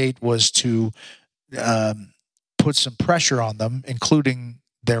out the gate was to put some pressure on them, including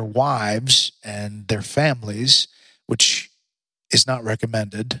their wives and their families, which is not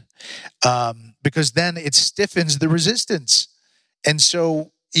recommended, because then it stiffens the resistance. And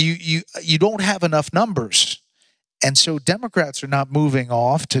so you don't have enough numbers. And so Democrats are not moving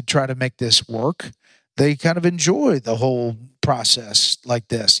off to try to make this work. They kind of enjoy the whole process like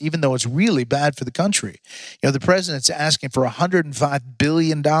this, even though it's really bad for the country. The president's asking for $105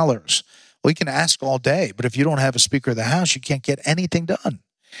 billion. Well, he can ask all day, but if you don't have a Speaker of the House, you can't get anything done.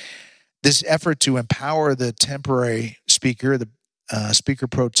 This effort to empower the temporary Speaker, the Speaker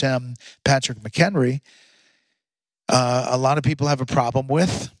Pro Tem Patrick McHenry, a lot of people have a problem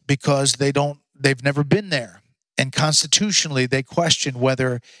with because they've never been there. And constitutionally, they question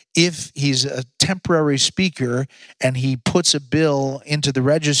whether if he's a temporary speaker and he puts a bill into the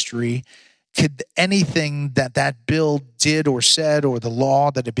registry, could anything that bill did or said or the law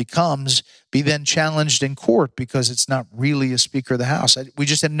that it becomes be then challenged in court because it's not really a Speaker of the House? We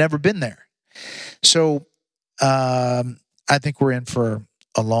just have never been there. So I think we're in for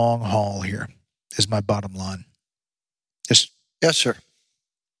a long haul here, is my bottom line. Yes, sir.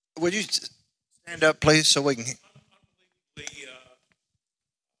 Would you stand up, please, so we can...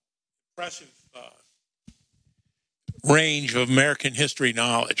 Impressive range of American history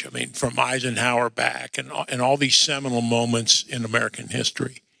knowledge. I mean, from Eisenhower back and all these seminal moments in American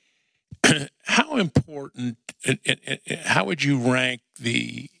history. How important, how would you rank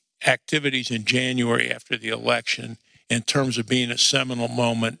the activities in January after the election in terms of being a seminal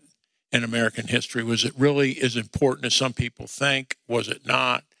moment in American history? Was it really as important as some people think? Was it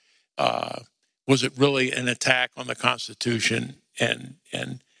not? Was it really an attack on the Constitution? And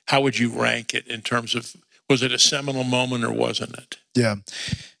how would you rank it in terms of, was it a seminal moment or wasn't it? Yeah.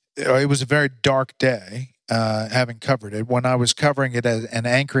 It was a very dark day. having covered it. When I was covering it and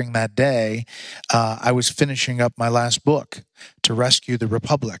anchoring that day, I was finishing up my last book, To Rescue the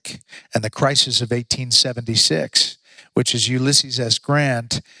Republic and the Crisis of 1876, which is Ulysses S.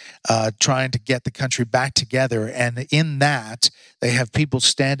 Grant trying to get the country back together. And in that, they have people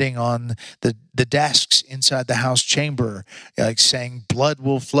standing on the desks inside the House chamber, like saying blood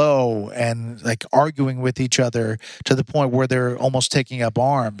will flow and like arguing with each other to the point where they're almost taking up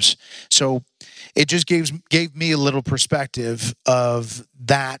arms. So it just gave me a little perspective of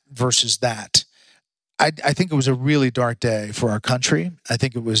that versus that. I think it was a really dark day for our country. I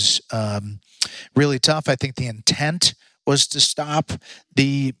think it was really tough. I think the intent was to stop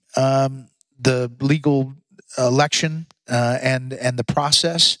the legal election and the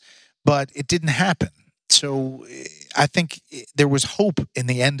process, but it didn't happen. So I think there was hope in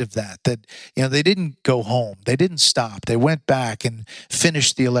the end of that they didn't go home. They didn't stop. They went back and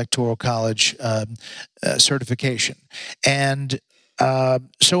finished the Electoral College certification. And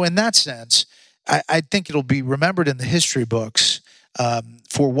so in that sense, I think it'll be remembered in the history books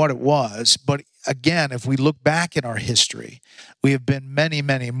for what it was. But again, if we look back in our history, we have been many,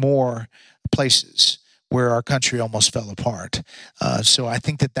 many more places where our country almost fell apart. So I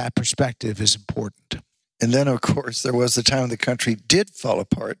think that perspective is important. And then, of course, there was the time the country did fall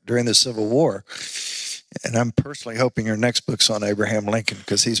apart during the Civil War. And I'm personally hoping your next book's on Abraham Lincoln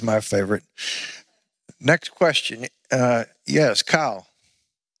because he's my favorite. Next question. Yes, Kyle.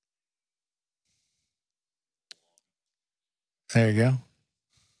 There you go.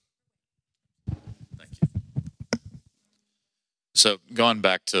 Thank you. So going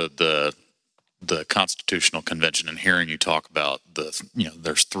back to the Constitutional Convention and hearing you talk about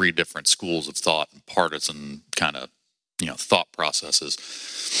there's three different schools of thought and partisan kind of, thought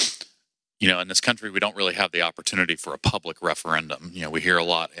processes. In this country, we don't really have the opportunity for a public referendum. We hear a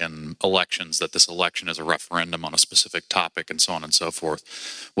lot in elections that this election is a referendum on a specific topic and so on and so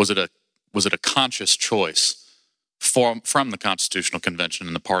forth. Was it a conscious choice from the Constitutional Convention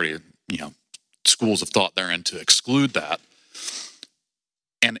and the party, schools of thought therein to exclude that?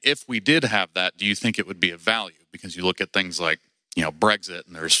 And if we did have that, do you think it would be of value? Because you look at things like, Brexit,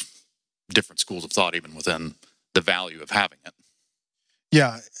 and there's different schools of thought even within the value of having it.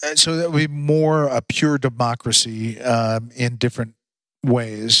 Yeah, so that would be more a pure democracy in different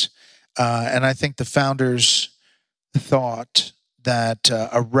ways. And I think the founders thought that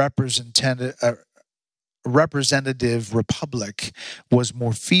a representative republic was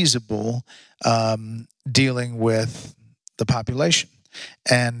more feasible dealing with the population.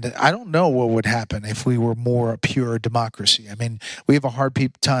 And I don't know what would happen if we were more a pure democracy. I mean, we have a hard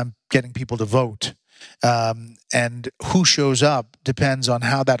time getting people to vote. And who shows up depends on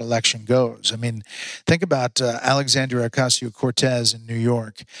how that election goes. I mean, think about Alexandria Ocasio-Cortez in New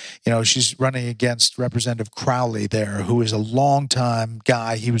York. She's running against Representative Crowley there, who is a longtime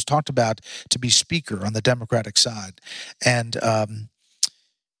guy. He was talked about to be speaker on the Democratic side. And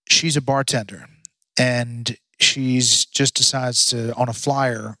she's a bartender. And she's just decides to, on a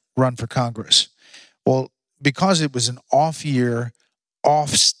flyer, run for Congress. Well, because it was an off-year,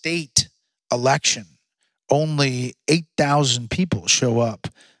 off-state election, only 8,000 people show up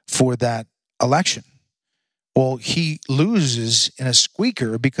for that election. Well, he loses in a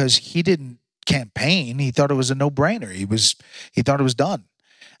squeaker because he didn't campaign. He thought it was a no-brainer. He thought it was done.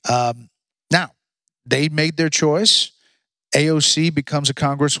 Now, they made their choice. AOC becomes a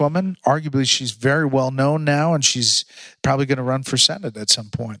congresswoman. Arguably, she's very well known now, and she's probably going to run for Senate at some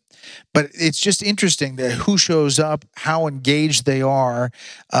point. But it's just interesting that who shows up, how engaged they are,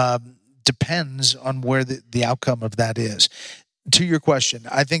 depends on where the outcome of that is. To your question,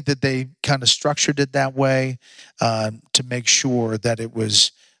 I think that they kind of structured it that way to make sure that it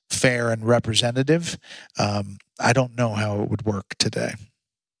was fair and representative. I don't know how it would work today.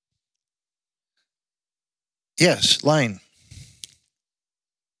 Yes, Lane.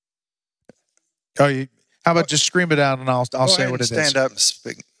 How about just scream it out and I'll say what it is. Stand up and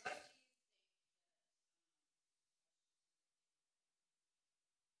speak.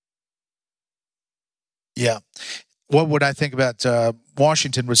 Yeah. What would I think about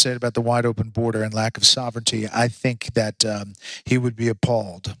Washington would say about the wide open border and lack of sovereignty? I think that he would be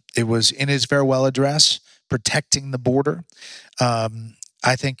appalled. It was in his farewell address, protecting the border.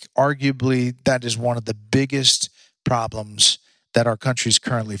 I think arguably that is one of the biggest problems that our country is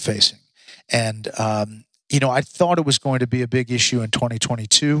currently facing. And, I thought it was going to be a big issue in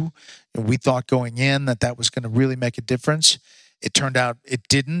 2022. We thought going in that was going to really make a difference. It turned out it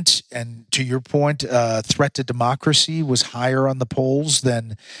didn't. And to your point, threat to democracy was higher on the polls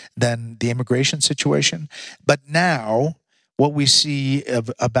than the immigration situation. But now what we see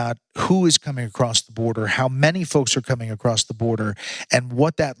about who is coming across the border, how many folks are coming across the border, and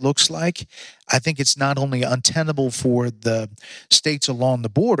what that looks like, I think it's not only untenable for the states along the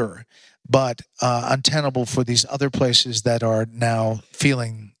border, but untenable for these other places that are now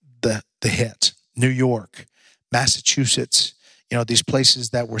feeling the hit. New York, Massachusetts, these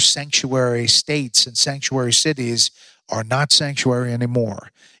places that were sanctuary states and sanctuary cities are not sanctuary anymore.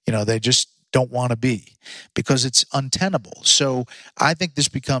 They just don't want to be because it's untenable. So I think this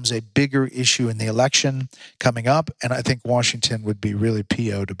becomes a bigger issue in the election coming up, and I think Washington would be really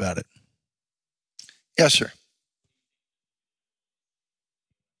PO'd about it. Yes, sir.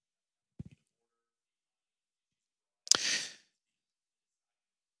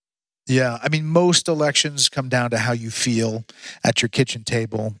 Yeah, I mean, most elections come down to how you feel at your kitchen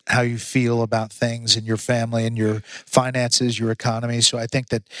table, how you feel about things in your family and your finances, your economy. So I think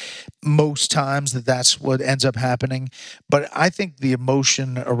that most times that's what ends up happening. But I think the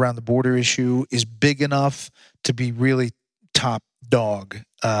emotion around the border issue is big enough to be really top dog.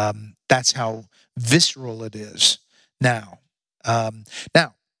 That's how visceral it is now.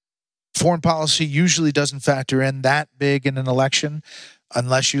 Now, foreign policy usually doesn't factor in that big in an election,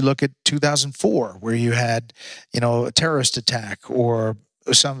 unless you look at 2004, where you had, a terrorist attack, or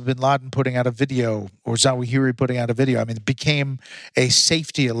Osama bin Laden putting out a video, or Zawahiri putting out a video. I mean, it became a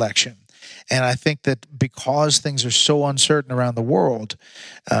safety election. And I think that because things are so uncertain around the world,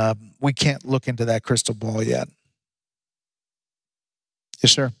 we can't look into that crystal ball yet.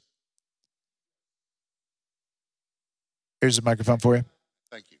 Yes, sir. Here's the microphone for you.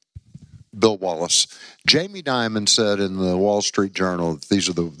 Thank you. Bill Wallace. Jamie Dimon said in the Wall Street Journal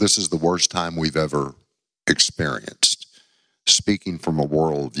that this is the worst time we've ever experienced, speaking from a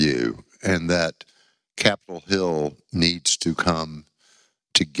worldview, and that Capitol Hill needs to come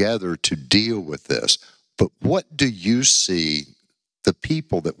together to deal with this. But what do you see the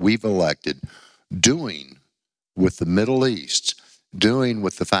people that we've elected doing with the Middle East, doing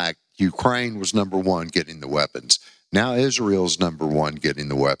with the fact Ukraine was number one getting the weapons? Now Israel's number one getting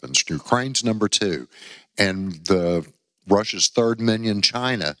the weapons. Ukraine's number two. And Russia's third minion,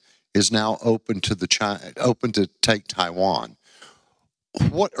 China, is now open to take Taiwan.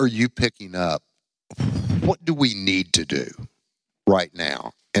 What are you picking up? What do we need to do right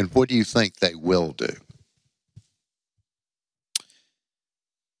now? And what do you think they will do?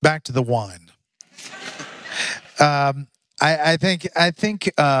 Back to the wine. I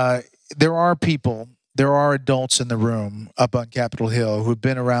think there are people. There are adults in the room up on Capitol Hill who've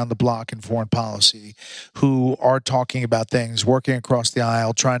been around the block in foreign policy, who are talking about things, working across the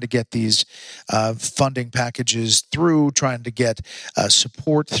aisle, trying to get these funding packages through, trying to get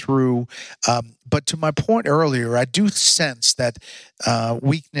support through. But to my point earlier, I do sense that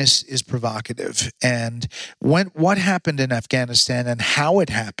weakness is provocative. And what happened in Afghanistan and how it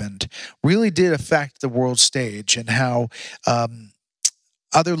happened really did affect the world stage and how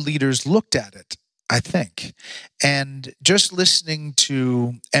other leaders looked at it, I think. And just listening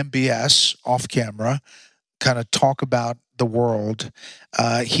to MBS off camera kind of talk about the world,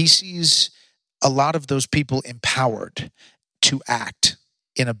 he sees a lot of those people empowered to act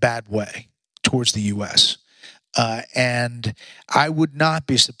in a bad way towards the U.S. And I would not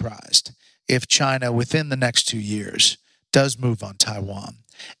be surprised if China, within the next 2 years, does move on Taiwan.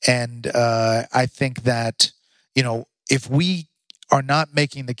 And I think that, if we are not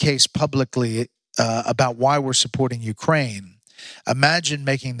making the case publicly about why we're supporting Ukraine, imagine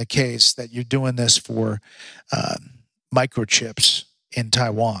making the case that you're doing this for microchips in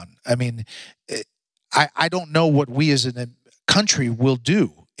Taiwan. I mean, I don't know what we as a country will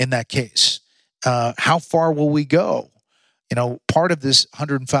do in that case. How far will we go? Part of this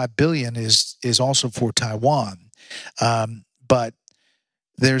 $105 billion is also for Taiwan, but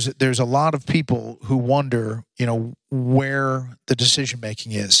there's a lot of people who wonder, where the decision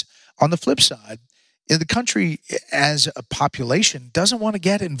making is. On the flip side, the country as a population doesn't want to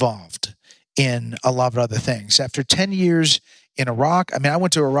get involved in a lot of other things. After 10 years in Iraq, I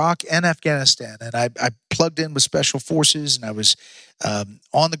went to Iraq and Afghanistan, and I plugged in with special forces, and I was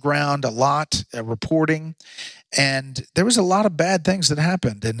on the ground a lot, reporting, and there was a lot of bad things that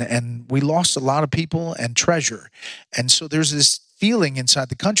happened, and we lost a lot of people and treasure. And so there's this feeling inside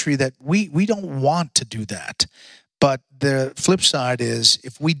the country that we don't want to do that. But the flip side is,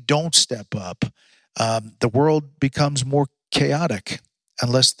 if we don't step up, the world becomes more chaotic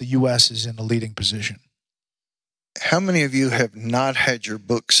unless the U.S. is in a leading position. How many of you have not had your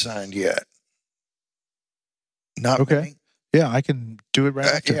book signed yet? Not okay. many? Yeah, I can do it right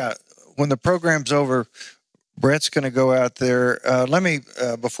after. Yeah. When the program's over, Bret's going to go out there. Let me,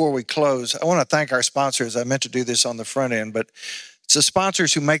 before we close, I want to thank our sponsors. I meant to do this on the front end, but it's the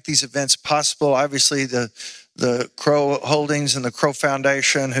sponsors who make these events possible. Obviously, the Crow Holdings and the Crow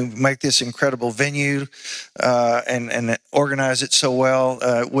Foundation, who make this incredible venue and organize it so well.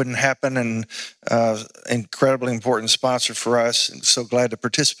 It wouldn't happen, and incredibly important sponsor for us, and so glad to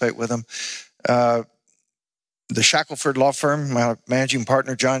participate with them. The Shackelford Law Firm, my managing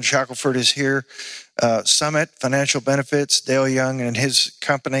partner, John Shackelford, is here. Summit Financial Benefits, Dale Young and his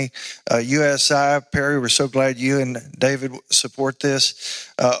company. USI, Perry, we're so glad you and David support this.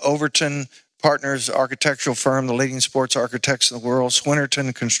 Overton Partners Architectural Firm, the leading sports architects in the world.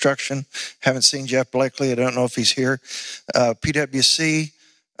 Swinnerton Construction, haven't seen Jeff Blakely, I don't know if he's here. PwC,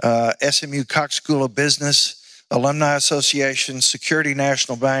 SMU Cox School of Business, Alumni Association, Security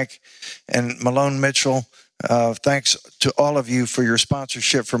National Bank, and Malone Mitchell. Thanks to all of you for your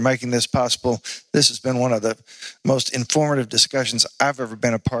sponsorship, for making this possible. This has been one of the most informative discussions I've ever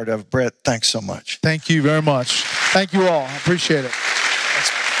been a part of. Bret, thanks so much. Thank you very much. Thank you all. I appreciate it.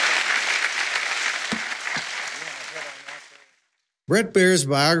 Bret Baier's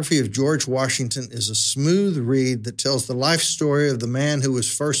biography of George Washington is a smooth read that tells the life story of the man who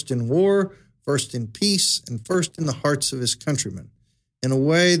was first in war, first in peace, and first in the hearts of his countrymen, in a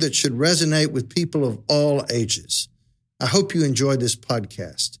way that should resonate with people of all ages. I hope you enjoyed this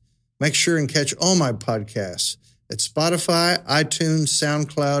podcast. Make sure and catch all my podcasts at Spotify, iTunes,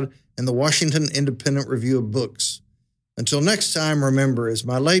 SoundCloud, and the Washington Independent Review of Books. Until next time, remember, as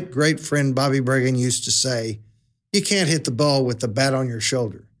my late great friend Bobby Bregan used to say, you can't hit the ball with the bat on your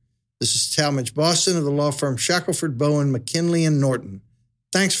shoulder. This is Talmage Boston of the law firm Shackelford, Bowen, McKinley, and Norton.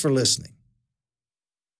 Thanks for listening.